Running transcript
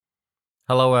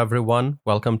Hello, everyone.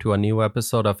 Welcome to a new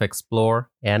episode of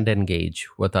Explore and Engage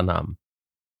with Anam.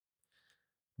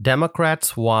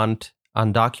 Democrats want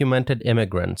undocumented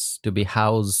immigrants to be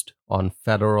housed on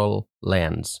federal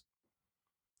lands.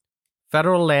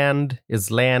 Federal land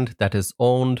is land that is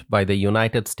owned by the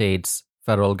United States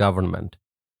federal government,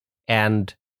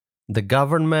 and the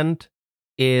government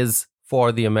is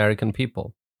for the American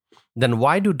people. Then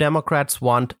why do Democrats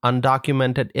want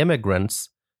undocumented immigrants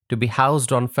to be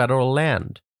housed on federal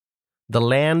land? The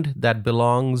land that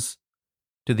belongs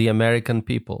to the American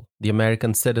people, the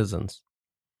American citizens.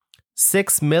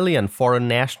 6 million foreign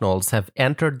nationals have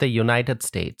entered the United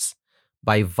States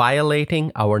by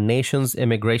violating our nation's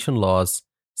immigration laws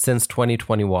since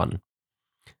 2021.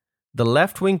 The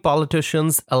left-wing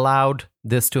politicians allowed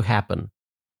this to happen.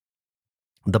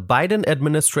 The Biden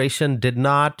administration did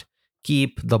not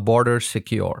keep the border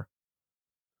secure.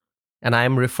 And I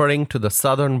am referring to the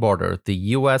southern border, the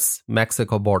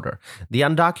U.S.-Mexico border. The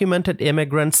undocumented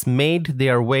immigrants made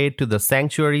their way to the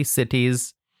sanctuary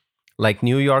cities like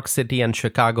New York City and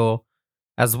Chicago,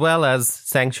 as well as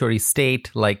sanctuary state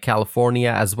like California,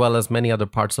 as well as many other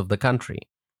parts of the country.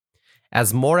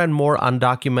 As more and more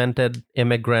undocumented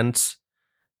immigrants,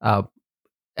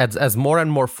 as more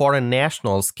and more foreign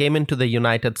nationals came into the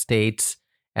United States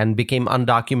and became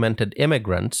undocumented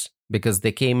immigrants, because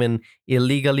they came in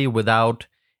illegally without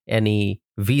any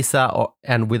visa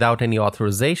and without any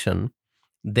authorization,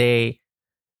 they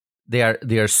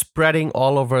are spreading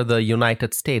all over the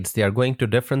United States. They are going to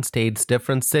different states,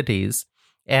 different cities,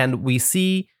 and we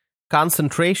see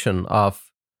concentration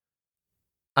of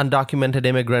undocumented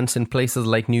immigrants in places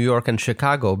like New York and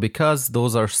Chicago because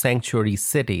those are sanctuary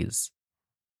cities.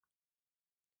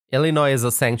 Illinois is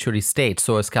a sanctuary state,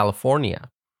 so is California.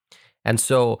 And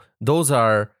so those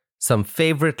are some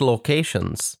favorite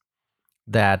locations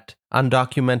that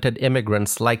undocumented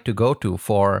immigrants like to go to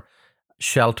for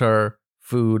shelter,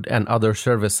 food, and other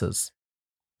services.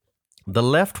 The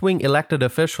left-wing elected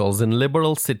officials in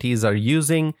liberal cities are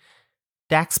using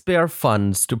taxpayer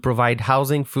funds to provide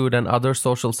housing, food, and other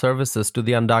social services to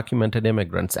the undocumented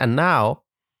immigrants. And now,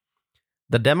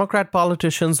 the Democrat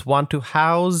politicians want to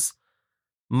house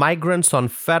migrants on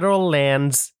federal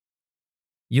lands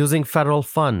using federal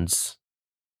funds.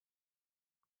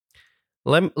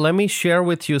 Let me share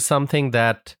with you something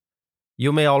that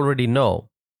you may already know.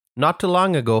 Not too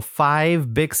long ago,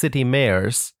 5 big city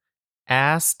mayors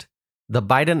asked the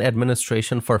Biden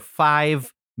administration for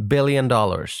 $5 billion.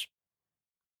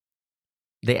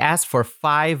 They asked for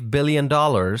 $5 billion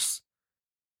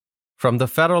from the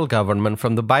federal government,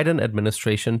 from the Biden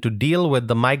administration, to deal with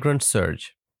the migrant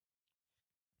surge.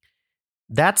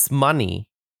 That's money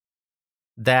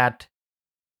that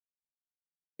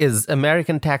is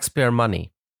American taxpayer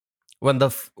money.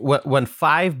 When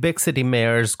 5 big city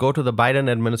mayors go to the Biden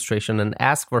administration and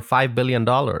ask for $5 billion,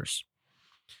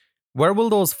 where will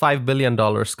those $5 billion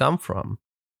come from?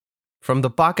 From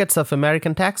the pockets of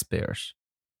American taxpayers.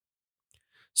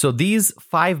 So these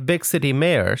 5 big city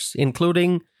mayors,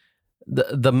 including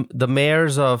the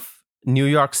mayors of New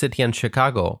York City and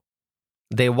Chicago,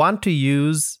 they want to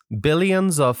use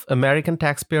billions of American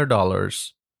taxpayer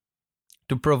dollars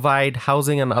to provide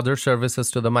housing and other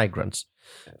services to the migrants.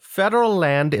 Federal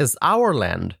land is our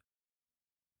land.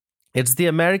 It's the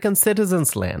American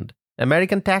citizens' land.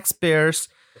 American taxpayers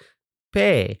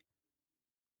pay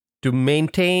to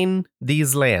maintain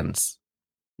these lands.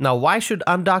 Now, why should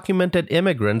undocumented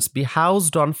immigrants be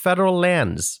housed on federal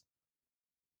lands?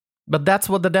 But that's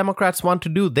what the Democrats want to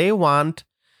do. They want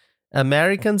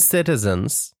American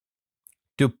citizens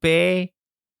to pay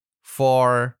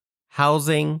for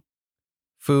housing,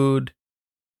 food,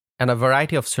 and a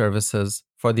variety of services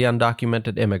for the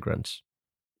undocumented immigrants.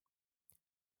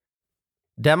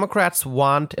 Democrats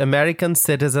want American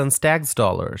citizens' tax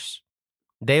dollars.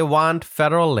 They want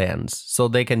federal lands so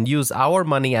they can use our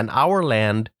money and our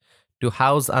land to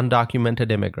house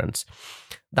undocumented immigrants.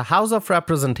 The House of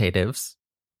Representatives,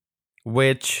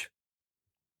 which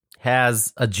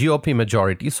has a GOP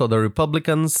majority, so the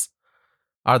Republicans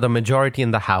are the majority in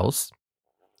the House.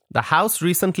 The House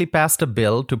recently passed a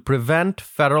bill to prevent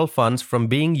federal funds from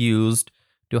being used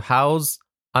to house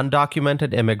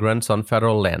undocumented immigrants on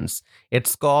federal lands.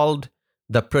 It's called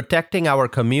the Protecting Our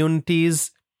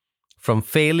Communities from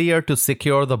Failure to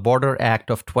Secure the Border Act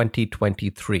of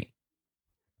 2023.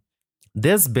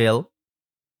 This bill,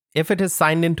 if it is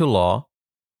signed into law,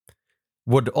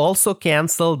 would also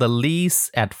cancel the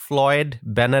lease at Floyd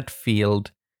Bennett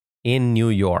Field in New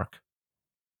York.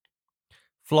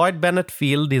 Floyd Bennett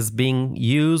Field is being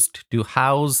used to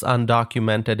house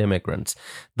undocumented immigrants.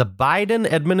 The Biden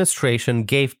administration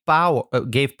gave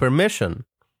permission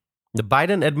The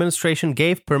Biden administration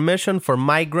gave permission for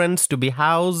migrants to be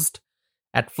housed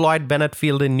at Floyd Bennett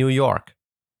Field in New York.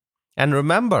 And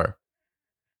remember,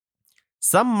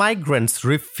 some migrants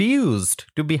refused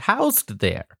to be housed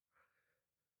there.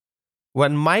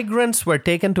 When migrants were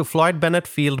taken to Floyd Bennett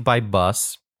Field by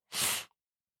bus,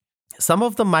 some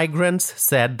of the migrants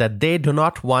said that they do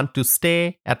not want to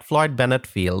stay at Floyd Bennett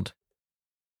Field.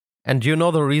 And do you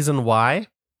know the reason why?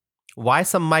 Why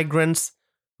some migrants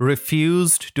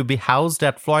refused to be housed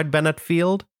at Floyd Bennett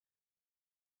Field?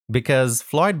 Because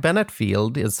Floyd Bennett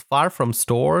Field is far from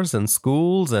stores and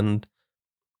schools and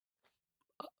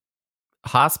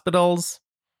hospitals.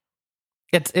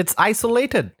 It's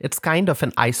isolated. It's kind of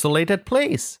an isolated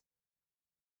place.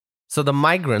 So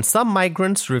some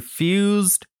migrants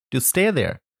refused to stay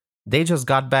there. They just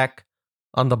got back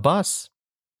on the bus,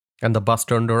 and the bus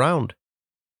turned around.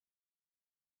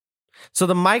 So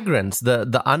the migrants,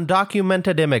 the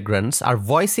undocumented immigrants, are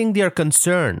voicing their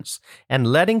concerns and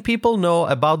letting people know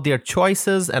about their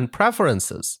choices and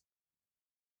preferences.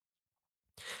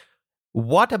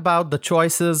 What about the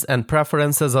choices and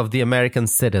preferences of the American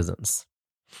citizens?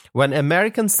 When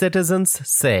American citizens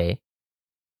say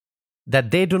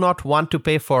that they do not want to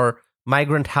pay for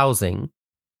migrant housing,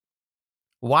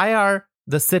 why are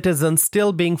the citizens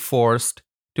still being forced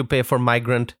to pay for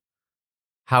migrant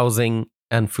housing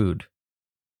and food?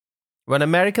 When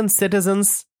American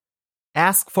citizens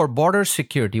ask for border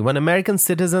security, when American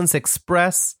citizens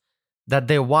express that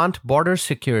they want border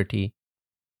security,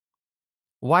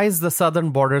 why is the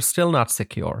southern border still not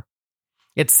secure?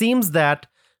 It seems that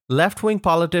left-wing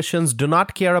politicians do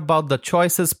not care about the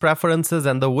choices, preferences,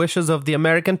 and the wishes of the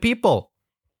American people.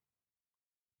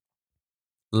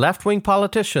 Left-wing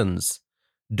politicians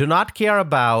do not care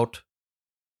about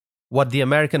what the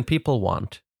American people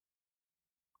want.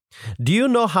 Do you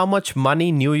know how much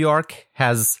money New York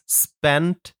has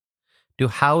spent to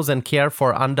house and care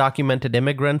for undocumented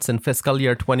immigrants in fiscal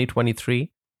year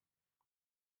 2023?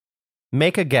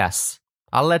 Make a guess.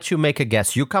 I'll let you make a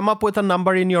guess. You come up with a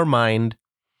number in your mind,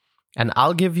 and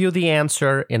I'll give you the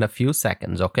answer in a few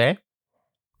seconds, okay?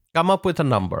 Come up with a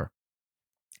number.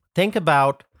 Think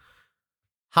about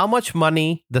how much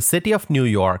money the city of New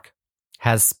York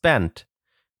has spent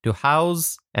to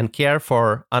house and care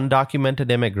for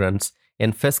undocumented immigrants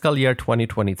in fiscal year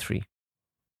 2023.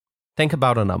 Think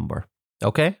about a number,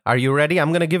 okay? Are you ready? I'm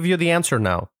going to give you the answer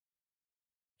now.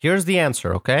 Here's the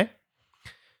answer, okay?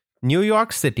 New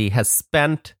York City has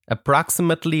spent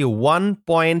approximately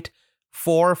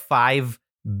 1.45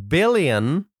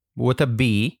 billion with a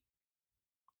B,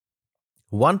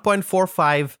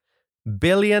 1.45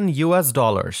 billion US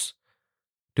dollars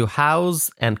to house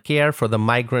and care for the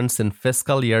migrants in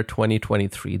fiscal year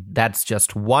 2023. That's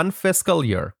just one fiscal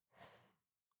year.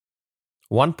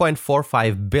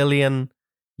 1.45 billion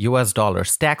US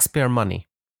dollars, taxpayer money.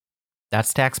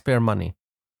 That's taxpayer money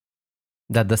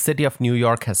that the city of New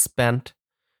York has spent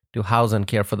to house and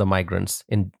care for the migrants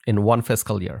in one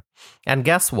fiscal year. And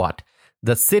guess what?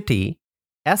 The city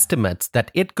estimates that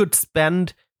it could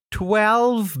spend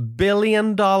 $12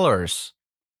 billion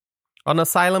on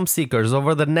asylum seekers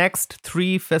over the next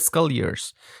 3 fiscal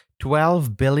years.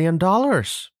 $12 billion.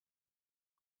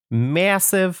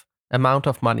 Massive amount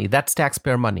of money. That's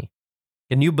taxpayer money.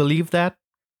 Can you believe that?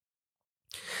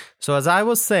 So as I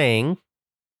was saying,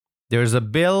 there's a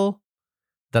bill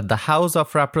that the House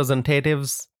of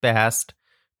Representatives passed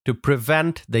to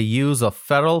prevent the use of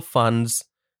federal funds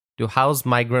to house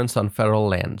migrants on federal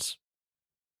lands.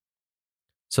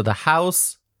 So the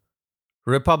House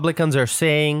Republicans are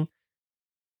saying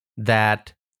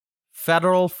that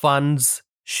federal funds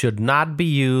should not be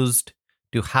used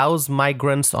to house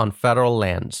migrants on federal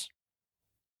lands.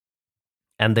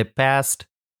 And they passed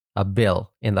a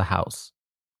bill in the House.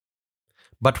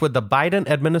 But with the Biden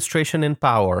administration in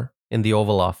power in the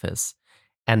Oval Office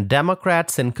and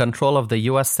Democrats in control of the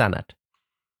U.S. Senate,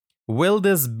 will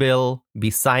this bill be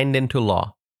signed into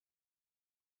law?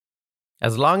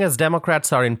 As long as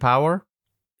Democrats are in power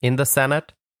in the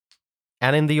Senate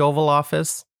and in the Oval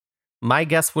Office, my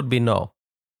guess would be no.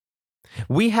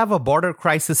 We have a border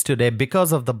crisis today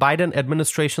because of the Biden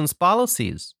administration's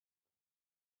policies.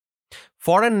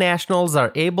 Foreign nationals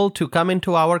are able to come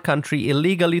into our country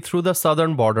illegally through the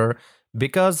southern border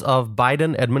because of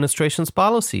Biden administration's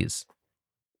policies.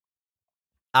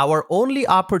 Our only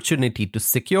opportunity to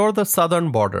secure the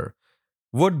southern border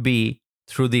would be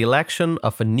through the election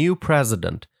of a new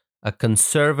president, a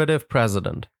conservative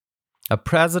president, a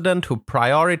president who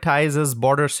prioritizes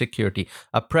border security,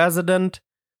 a president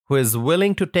who is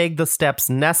willing to take the steps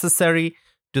necessary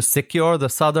to secure the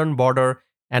southern border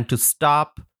and to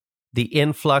stop the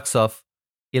influx of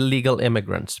illegal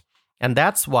immigrants. And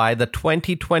that's why the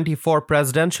 2024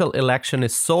 presidential election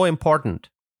is so important.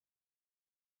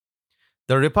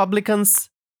 The Republicans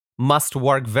must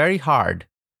work very hard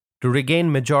to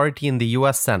regain majority in the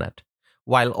U.S. Senate,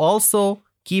 while also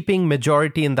keeping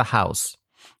majority in the House.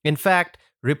 In fact,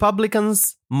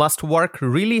 Republicans must work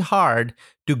really hard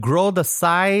to grow the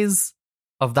size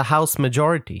of the House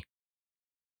majority.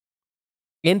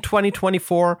 In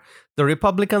 2024, the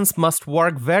Republicans must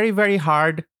work very, very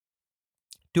hard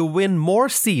to win more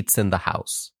seats in the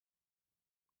House,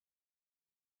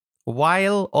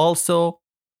 while also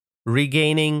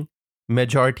regaining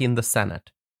majority in the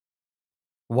Senate,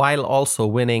 while also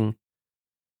winning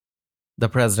the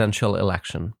presidential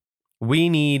election. We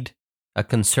need a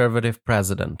conservative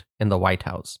president in the White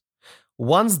House.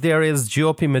 Once there is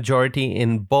GOP majority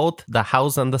in both the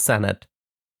House and the Senate,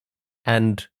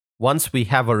 and once we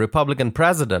have a Republican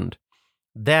president,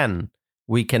 then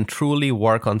we can truly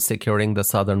work on securing the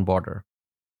southern border.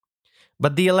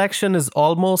 But the election is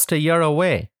almost a year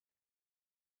away.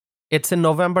 It's in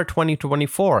November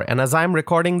 2024, and as I'm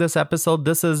recording this episode,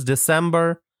 this is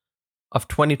December of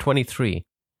 2023.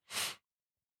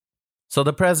 So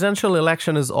the presidential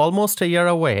election is almost a year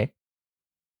away,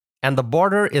 and the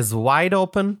border is wide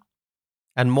open,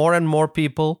 and more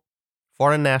people,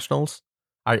 foreign nationals,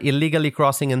 are illegally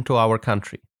crossing into our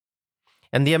country.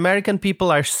 And the American people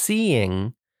are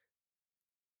seeing,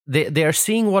 they are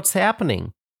seeing what's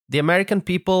happening. The American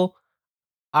people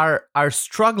are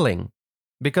struggling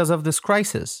because of this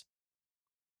crisis.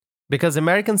 Because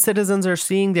American citizens are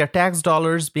seeing their tax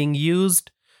dollars being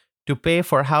used to pay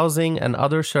for housing and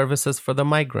other services for the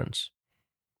migrants.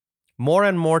 More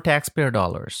and more taxpayer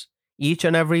dollars, each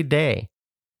and every day,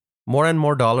 more and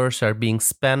more dollars are being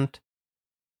spent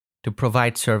to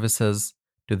provide services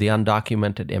to the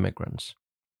undocumented immigrants.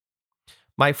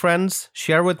 My friends,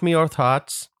 share with me your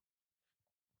thoughts.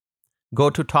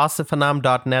 Go to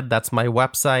tasifanam.net, that's my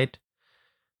website.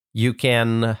 You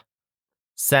can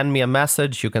send me a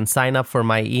message. You can sign up for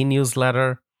my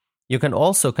e-newsletter. You can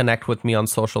also connect with me on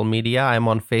social media. I'm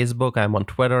on Facebook, I'm on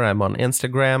Twitter, I'm on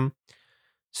Instagram.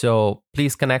 So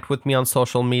please connect with me on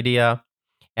social media.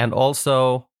 And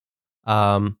also,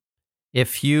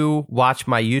 if you watch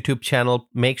my YouTube channel,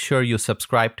 make sure you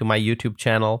subscribe to my YouTube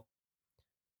channel.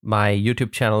 My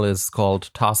YouTube channel is called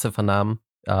Tasifanam,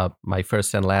 my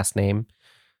first and last name.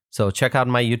 So check out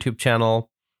my YouTube channel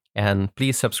and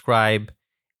please subscribe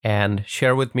and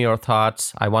share with me your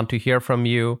thoughts. I want to hear from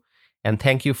you. And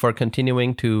thank you for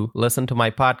continuing to listen to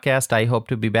my podcast. I hope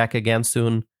to be back again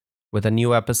soon with a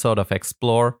new episode of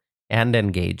Explore and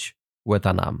Engage with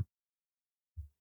Anam.